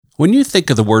When you think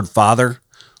of the word Father,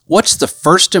 what's the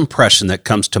first impression that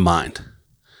comes to mind?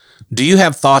 Do you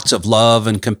have thoughts of love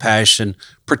and compassion,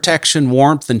 protection,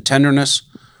 warmth, and tenderness?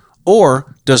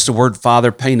 Or does the word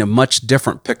Father paint a much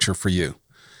different picture for you?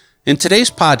 In today's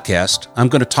podcast, I'm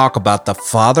going to talk about the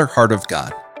Father heart of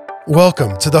God.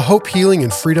 Welcome to the Hope, Healing,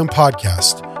 and Freedom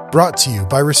podcast, brought to you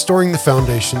by Restoring the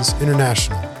Foundations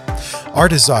International. Our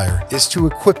desire is to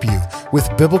equip you with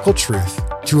biblical truth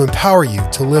to empower you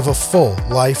to live a full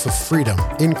life of freedom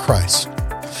in Christ.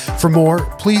 For more,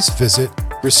 please visit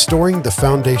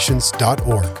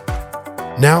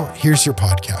restoringthefoundations.org. Now, here's your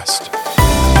podcast.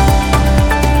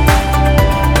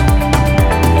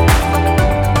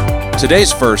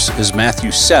 Today's verse is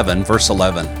Matthew 7, verse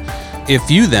 11. If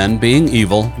you then, being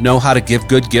evil, know how to give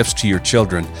good gifts to your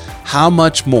children, how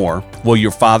much more will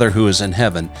your Father who is in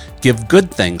heaven give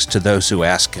good things to those who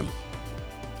ask him?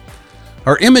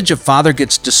 Our image of Father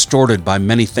gets distorted by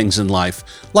many things in life,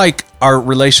 like our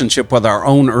relationship with our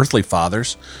own earthly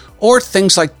fathers, or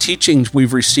things like teachings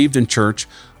we've received in church,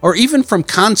 or even from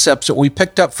concepts that we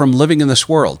picked up from living in this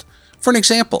world. For an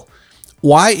example,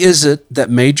 why is it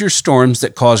that major storms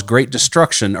that cause great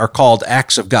destruction are called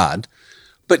acts of God,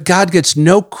 but God gets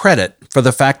no credit for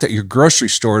the fact that your grocery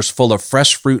store is full of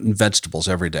fresh fruit and vegetables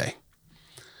every day?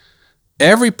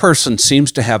 Every person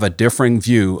seems to have a differing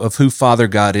view of who Father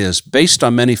God is based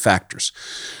on many factors.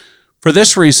 For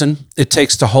this reason, it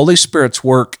takes the Holy Spirit's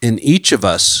work in each of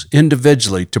us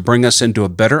individually to bring us into a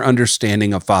better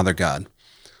understanding of Father God.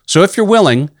 So if you're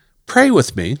willing, pray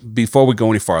with me before we go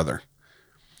any farther.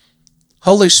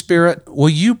 Holy Spirit, will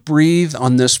you breathe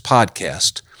on this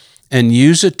podcast and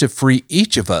use it to free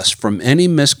each of us from any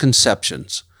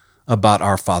misconceptions about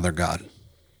our Father God?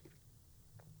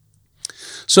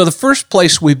 So the first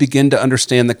place we begin to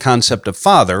understand the concept of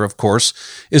Father, of course,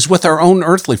 is with our own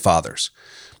earthly fathers.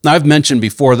 Now, I've mentioned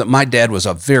before that my dad was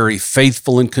a very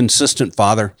faithful and consistent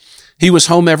father. He was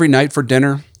home every night for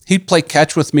dinner. He'd play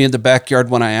catch with me in the backyard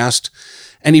when I asked,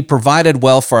 and he provided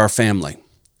well for our family.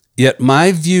 Yet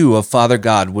my view of Father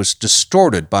God was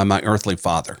distorted by my earthly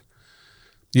father.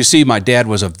 You see, my dad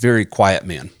was a very quiet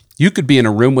man. You could be in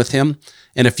a room with him,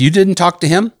 and if you didn't talk to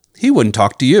him, he wouldn't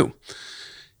talk to you.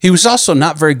 He was also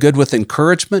not very good with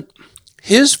encouragement.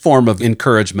 His form of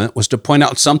encouragement was to point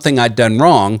out something I'd done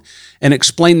wrong and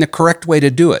explain the correct way to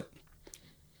do it.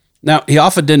 Now, he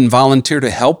often didn't volunteer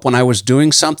to help when I was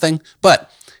doing something,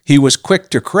 but he was quick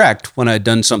to correct when I'd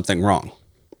done something wrong.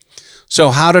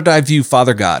 So how did I view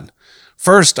Father God?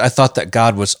 First, I thought that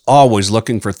God was always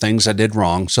looking for things I did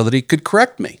wrong so that he could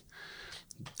correct me.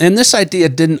 And this idea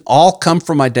didn't all come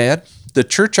from my dad. The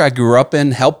church I grew up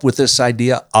in helped with this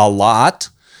idea a lot.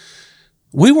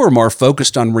 We were more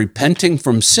focused on repenting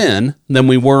from sin than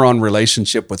we were on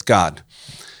relationship with God.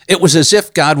 It was as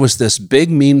if God was this big,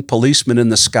 mean policeman in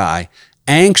the sky,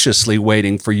 anxiously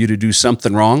waiting for you to do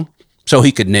something wrong so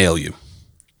he could nail you.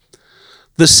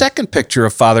 The second picture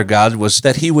of Father God was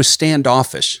that he was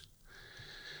standoffish.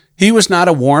 He was not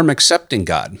a warm, accepting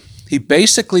God. He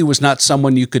basically was not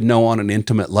someone you could know on an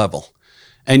intimate level.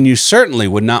 And you certainly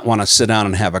would not want to sit down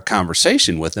and have a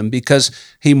conversation with him because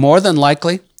he more than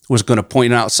likely was going to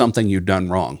point out something you'd done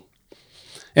wrong.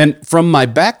 And from my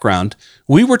background,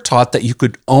 we were taught that you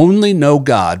could only know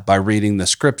God by reading the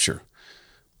Scripture,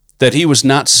 that he was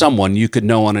not someone you could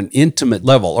know on an intimate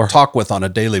level or talk with on a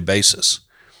daily basis.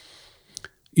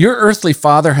 Your earthly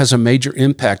father has a major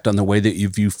impact on the way that you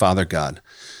view Father God.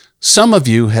 Some of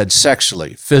you had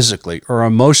sexually, physically, or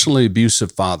emotionally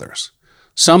abusive fathers.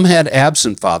 Some had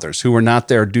absent fathers who were not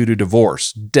there due to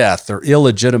divorce, death, or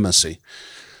illegitimacy.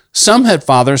 Some had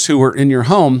fathers who were in your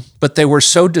home, but they were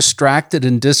so distracted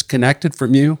and disconnected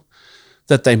from you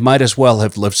that they might as well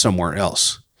have lived somewhere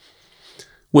else.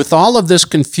 With all of this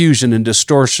confusion and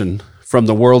distortion from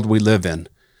the world we live in,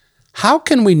 how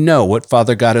can we know what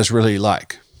Father God is really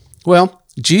like? Well,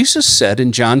 Jesus said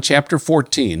in John chapter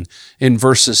 14, in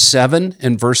verses 7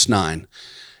 and verse 9,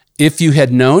 "If you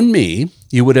had known me,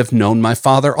 you would have known my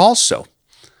Father also.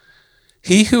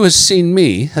 He who has seen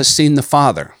me has seen the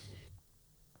Father."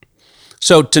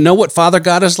 So to know what Father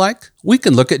God is like, we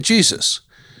can look at Jesus.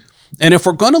 And if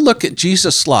we're going to look at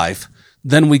Jesus' life,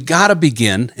 then we got to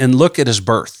begin and look at his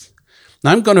birth.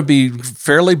 Now, I'm going to be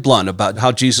fairly blunt about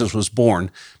how Jesus was born,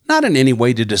 not in any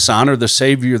way to dishonor the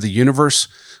Savior of the universe,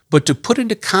 but to put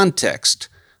into context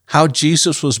how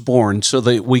Jesus was born so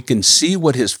that we can see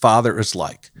what his Father is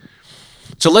like.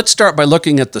 So let's start by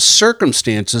looking at the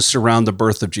circumstances surrounding the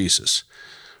birth of Jesus.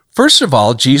 First of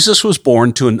all, Jesus was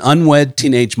born to an unwed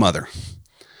teenage mother.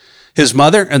 His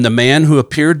mother and the man who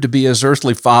appeared to be his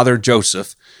earthly father,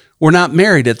 Joseph, were not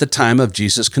married at the time of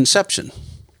Jesus' conception.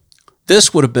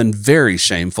 This would have been very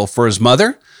shameful for his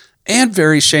mother and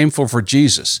very shameful for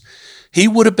Jesus. He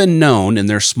would have been known in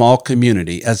their small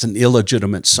community as an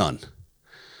illegitimate son.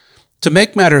 To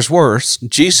make matters worse,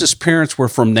 Jesus' parents were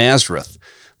from Nazareth.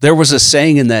 There was a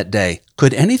saying in that day,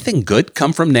 could anything good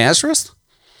come from Nazareth?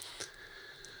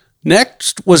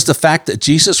 Next was the fact that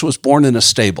Jesus was born in a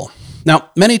stable.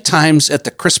 Now, many times at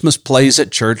the Christmas plays at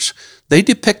church, they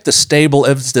depict the stable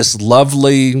as this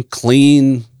lovely,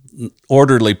 clean,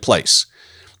 orderly place.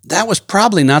 That was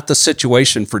probably not the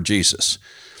situation for Jesus.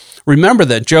 Remember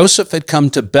that Joseph had come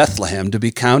to Bethlehem to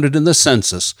be counted in the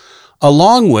census,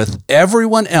 along with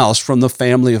everyone else from the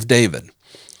family of David.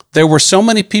 There were so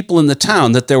many people in the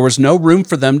town that there was no room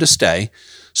for them to stay,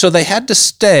 so they had to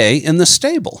stay in the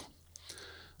stable.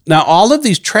 Now, all of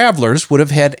these travelers would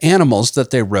have had animals that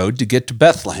they rode to get to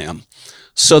Bethlehem,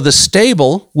 so the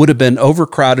stable would have been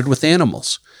overcrowded with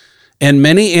animals. And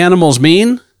many animals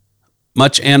mean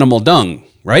much animal dung,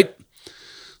 right?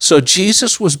 So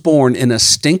Jesus was born in a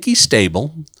stinky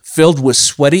stable filled with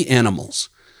sweaty animals.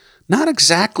 Not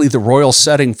exactly the royal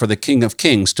setting for the King of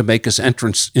Kings to make his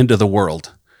entrance into the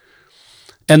world.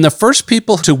 And the first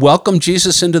people to welcome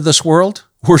Jesus into this world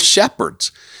were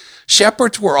shepherds.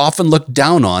 Shepherds were often looked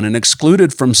down on and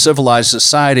excluded from civilized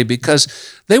society because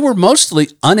they were mostly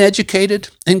uneducated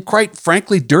and, quite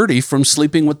frankly, dirty from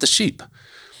sleeping with the sheep.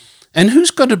 And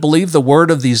who's going to believe the word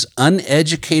of these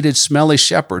uneducated, smelly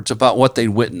shepherds about what they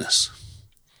witness?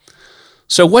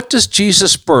 So what does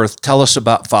Jesus' birth tell us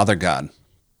about Father God?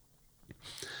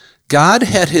 God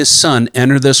had his son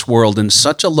enter this world in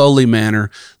such a lowly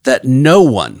manner that no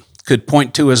one could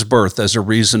point to his birth as a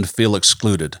reason to feel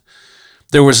excluded.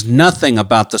 There was nothing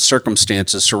about the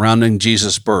circumstances surrounding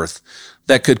Jesus' birth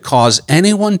that could cause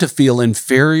anyone to feel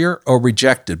inferior or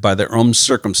rejected by their own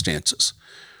circumstances.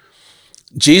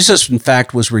 Jesus, in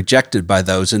fact, was rejected by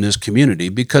those in his community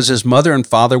because his mother and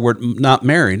father were not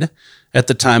married at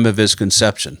the time of his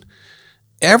conception.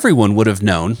 Everyone would have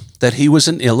known that he was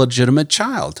an illegitimate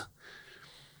child.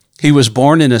 He was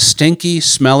born in a stinky,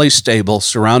 smelly stable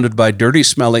surrounded by dirty,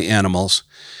 smelly animals.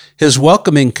 His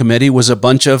welcoming committee was a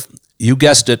bunch of, you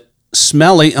guessed it,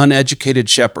 smelly, uneducated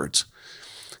shepherds.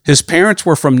 His parents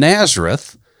were from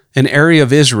Nazareth, an area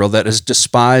of Israel that is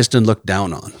despised and looked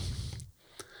down on.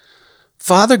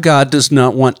 Father God does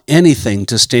not want anything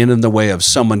to stand in the way of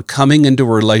someone coming into a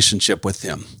relationship with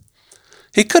him.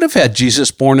 He could have had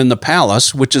Jesus born in the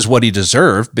palace, which is what he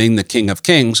deserved, being the King of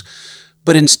Kings,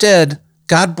 but instead,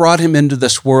 God brought him into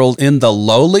this world in the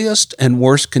lowliest and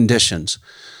worst conditions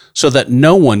so that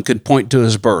no one could point to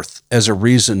his birth as a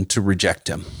reason to reject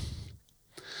him.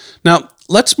 Now,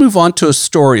 let's move on to a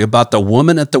story about the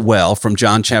woman at the well from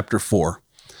John chapter 4.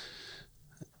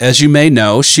 As you may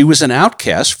know, she was an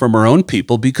outcast from her own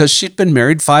people because she'd been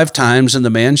married 5 times and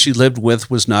the man she lived with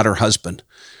was not her husband.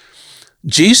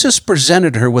 Jesus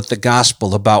presented her with the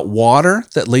gospel about water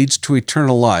that leads to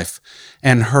eternal life,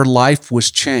 and her life was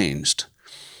changed.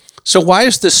 So why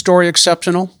is this story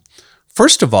exceptional?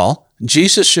 First of all,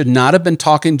 Jesus should not have been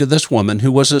talking to this woman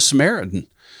who was a Samaritan.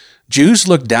 Jews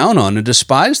looked down on and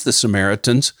despised the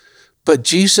Samaritans, but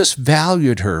Jesus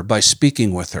valued her by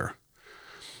speaking with her.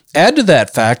 Add to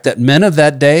that fact that men of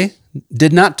that day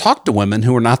did not talk to women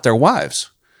who were not their wives.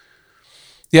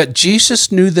 Yet Jesus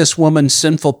knew this woman's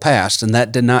sinful past, and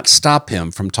that did not stop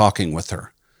him from talking with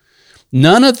her.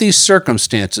 None of these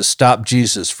circumstances stopped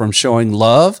Jesus from showing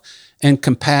love and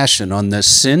compassion on this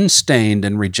sin-stained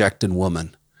and rejected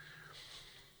woman.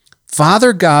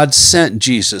 Father God sent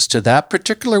Jesus to that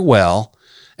particular well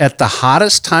at the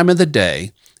hottest time of the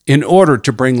day in order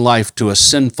to bring life to a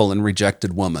sinful and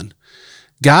rejected woman.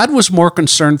 God was more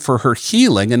concerned for her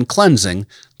healing and cleansing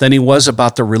than he was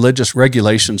about the religious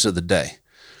regulations of the day.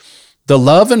 The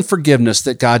love and forgiveness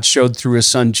that God showed through his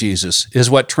son Jesus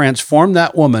is what transformed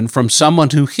that woman from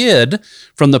someone who hid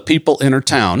from the people in her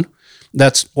town —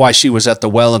 that's why she was at the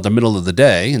well in the middle of the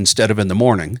day instead of in the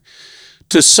morning —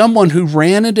 to someone who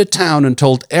ran into town and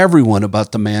told everyone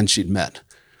about the man she'd met.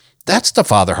 That's the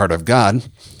father heart of God.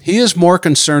 He is more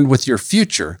concerned with your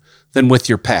future than with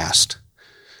your past.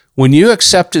 When you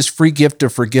accept his free gift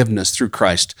of forgiveness through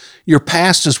Christ, your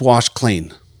past is washed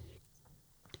clean.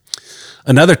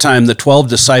 Another time, the 12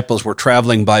 disciples were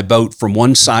traveling by boat from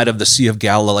one side of the Sea of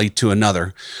Galilee to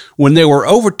another when they were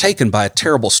overtaken by a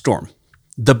terrible storm.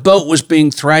 The boat was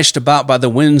being thrashed about by the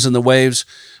winds and the waves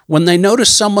when they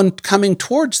noticed someone coming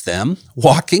towards them,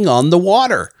 walking on the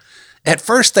water. At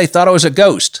first, they thought it was a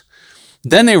ghost.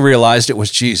 Then they realized it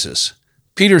was Jesus.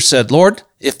 Peter said, "Lord,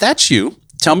 if that's you,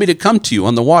 tell me to come to you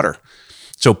on the water."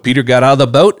 So Peter got out of the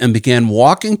boat and began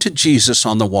walking to Jesus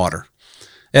on the water.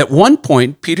 At one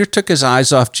point, Peter took his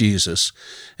eyes off Jesus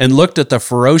and looked at the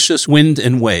ferocious wind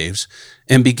and waves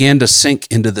and began to sink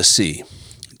into the sea.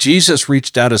 Jesus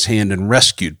reached out his hand and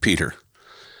rescued Peter.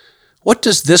 What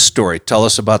does this story tell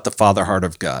us about the Father heart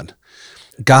of God?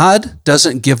 God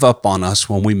doesn't give up on us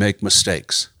when we make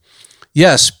mistakes.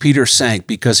 Yes, Peter sank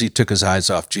because he took his eyes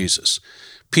off Jesus.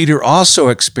 Peter also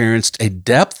experienced a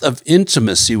depth of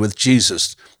intimacy with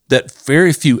Jesus that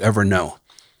very few ever know.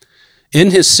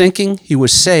 In his sinking, he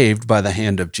was saved by the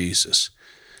hand of Jesus.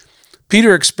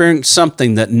 Peter experienced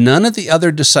something that none of the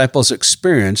other disciples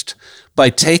experienced by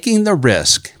taking the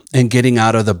risk and getting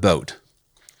out of the boat.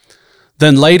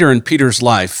 Then later in Peter's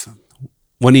life,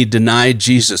 when he denied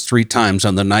Jesus 3 times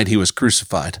on the night he was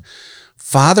crucified,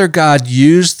 Father God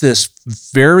used this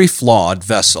very flawed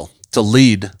vessel to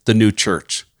lead the new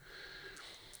church.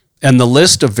 And the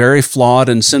list of very flawed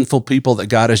and sinful people that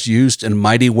God has used in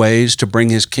mighty ways to bring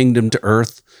his kingdom to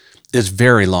earth is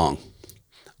very long.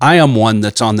 I am one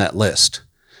that's on that list.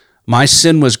 My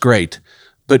sin was great,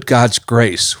 but God's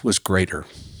grace was greater.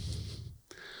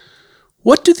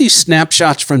 What do these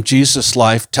snapshots from Jesus'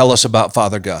 life tell us about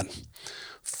Father God?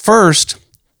 First,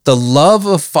 the love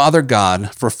of Father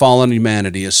God for fallen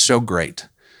humanity is so great.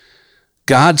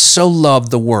 God so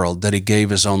loved the world that he gave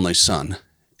his only Son.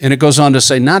 And it goes on to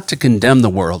say, not to condemn the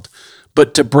world,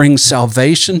 but to bring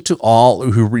salvation to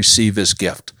all who receive his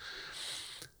gift.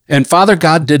 And Father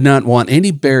God did not want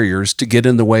any barriers to get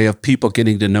in the way of people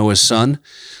getting to know his Son,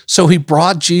 so he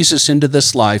brought Jesus into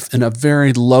this life in a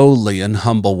very lowly and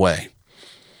humble way.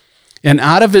 And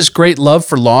out of his great love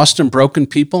for lost and broken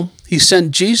people, he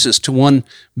sent Jesus to one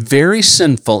very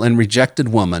sinful and rejected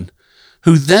woman,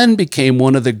 who then became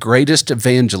one of the greatest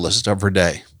evangelists of her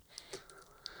day.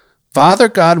 Father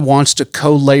God wants to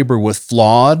co-labor with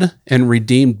flawed and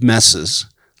redeemed messes,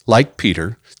 like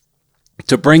Peter,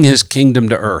 to bring his kingdom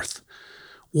to earth.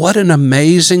 What an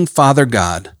amazing Father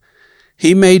God.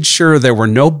 He made sure there were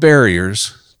no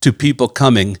barriers to people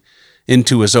coming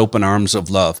into his open arms of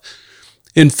love.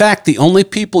 In fact, the only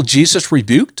people Jesus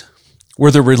rebuked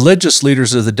were the religious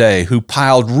leaders of the day who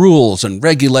piled rules and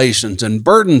regulations and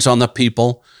burdens on the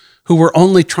people who were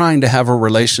only trying to have a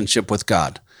relationship with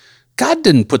God. God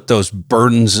didn't put those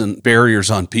burdens and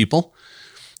barriers on people.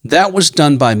 That was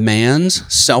done by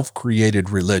man's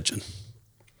self-created religion.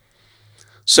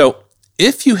 So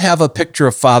if you have a picture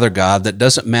of Father God that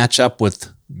doesn't match up with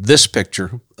this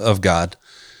picture of God,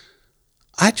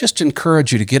 I just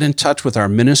encourage you to get in touch with our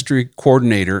ministry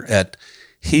coordinator at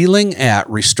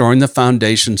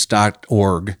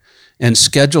healing@restoringthefoundations.org and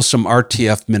schedule some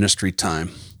RTF ministry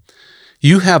time.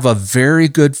 You have a very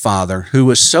good Father who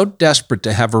was so desperate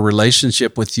to have a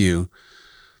relationship with you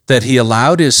that he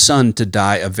allowed his Son to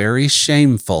die a very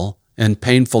shameful and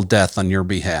painful death on your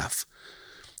behalf.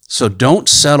 So don't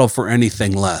settle for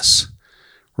anything less.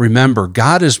 Remember,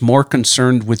 God is more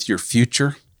concerned with your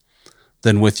future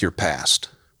than with your past.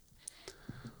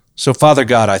 So, Father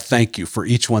God, I thank you for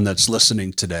each one that's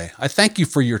listening today. I thank you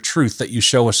for your truth that you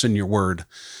show us in your word,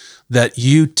 that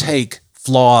you take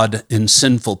flawed and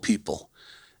sinful people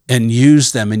and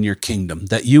use them in your kingdom,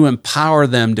 that you empower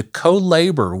them to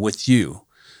co-labor with you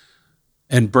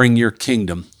and bring your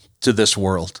kingdom to this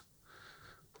world.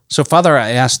 So, Father,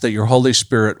 I ask that your Holy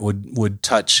Spirit would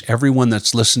touch everyone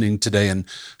that's listening today and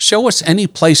show us any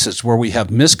places where we have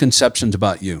misconceptions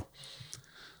about you,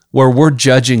 where we're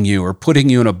judging you or putting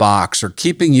you in a box or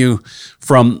keeping you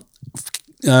from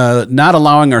not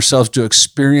allowing ourselves to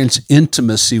experience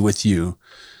intimacy with you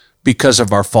because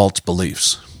of our false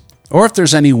beliefs. Or if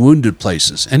there's any wounded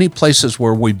places, any places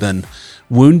where we've been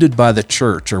wounded by the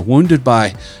church or wounded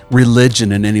by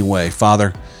religion in any way,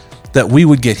 Father, that we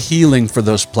would get healing for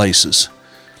those places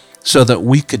so that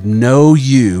we could know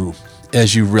you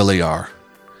as you really are,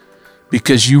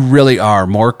 because you really are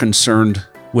more concerned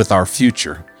with our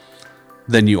future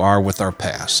than you are with our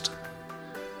past.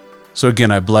 So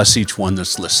again, I bless each one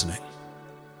that's listening.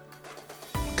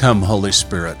 Come, Holy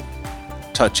Spirit,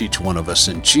 touch each one of us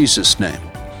in Jesus' name.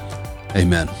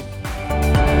 Amen.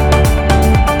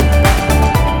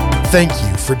 Thank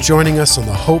you for joining us on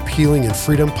the Hope, Healing, and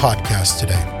Freedom podcast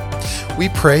today. We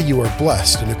pray you are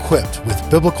blessed and equipped with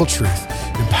biblical truth,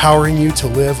 empowering you to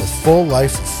live a full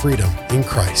life of freedom in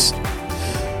Christ.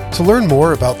 To learn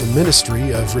more about the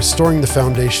ministry of Restoring the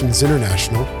Foundations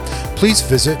International, please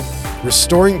visit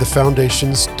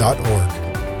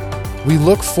restoringthefoundations.org. We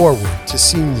look forward to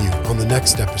seeing you on the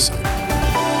next episode.